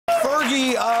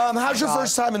how's your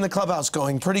first time in the clubhouse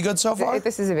going? Pretty good so far?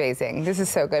 This is amazing. This is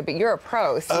so good, but you're a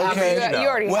pro, so okay. you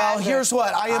already well, have here's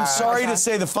what. I am sorry to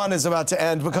say the fun is about to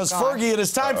end because, Fergie, it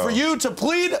is time for you to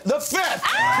plead the fifth.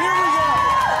 Here we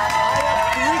go. I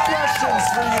have 3 questions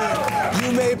for you.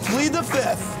 You may plead the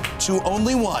fifth to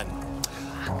only one.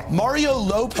 Mario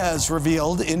Lopez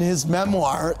revealed in his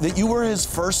memoir that you were his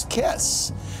first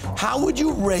kiss. How would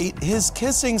you rate his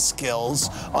kissing skills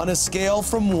on a scale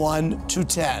from 1 to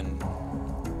 10?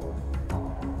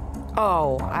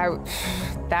 Oh,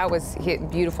 that was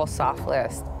beautiful soft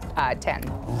list. 10.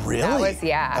 Really? That was,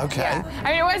 yeah. Okay. Yeah.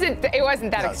 I mean, it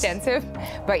wasn't that extensive,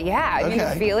 but yeah, I mean,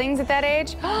 the feelings at that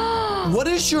age. What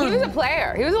is your? He was a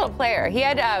player. He was a little player. He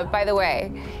had, by the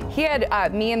way, he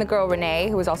had me and the girl Renee,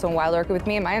 who was also in Wild Orchid with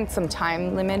me, and I had some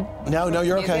time limit. No,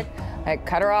 you're okay. I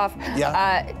cut her off.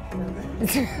 Yeah.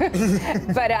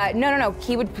 But no.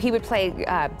 He would play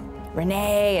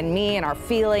Renee and me and our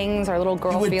feelings, our little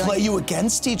girl feelings. He would play you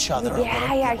against each other.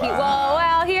 Yeah.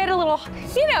 Well, he had a little,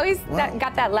 he's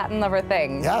got that Latin lover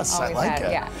thing. Yes, I like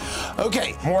it. Yeah.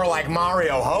 Okay. More like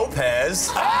Mario Lopez.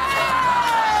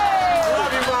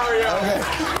 Love you, Mario. Okay.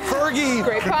 Fergie.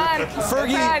 Great pun.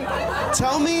 Fergie,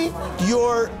 tell me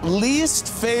your least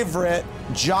favorite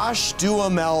Josh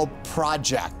Duhamel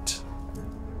project.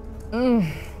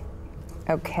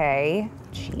 Okay.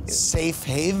 Jeez. Safe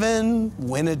Haven,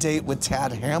 Win a Date with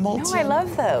Tad Hamilton. No, I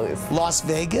love those. Las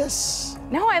Vegas.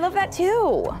 No, I love that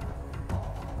too.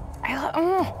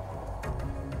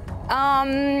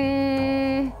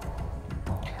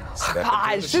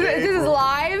 Gosh, this is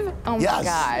live? Oh my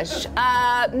gosh.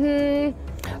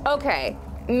 Okay.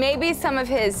 Maybe some of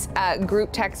his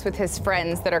group texts with his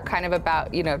friends that are kind of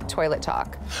about, toilet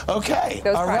talk. Okay.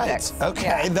 Those all projects. right.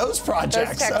 Okay. Yeah. Those projects.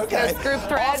 Those texts, okay. those group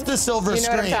threads. Off the silver screen. You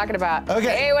know what I'm talking about.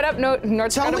 Okay. Hey, what up,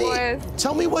 North Dakota boys?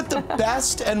 Tell me what the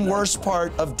best and worst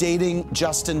part of dating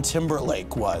Justin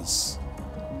Timberlake was.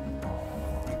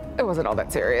 It wasn't all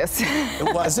that serious.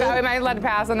 It wasn't? Am I allowed to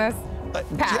pass on this?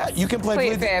 Pass. Yeah, you can play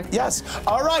Plead the Fifth. Yes.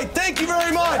 All right. Thank you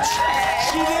very much.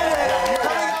 She did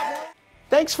it.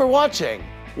 Thanks for watching.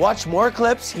 Watch more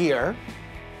clips here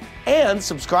and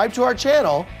subscribe to our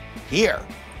channel here.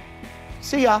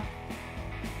 See ya.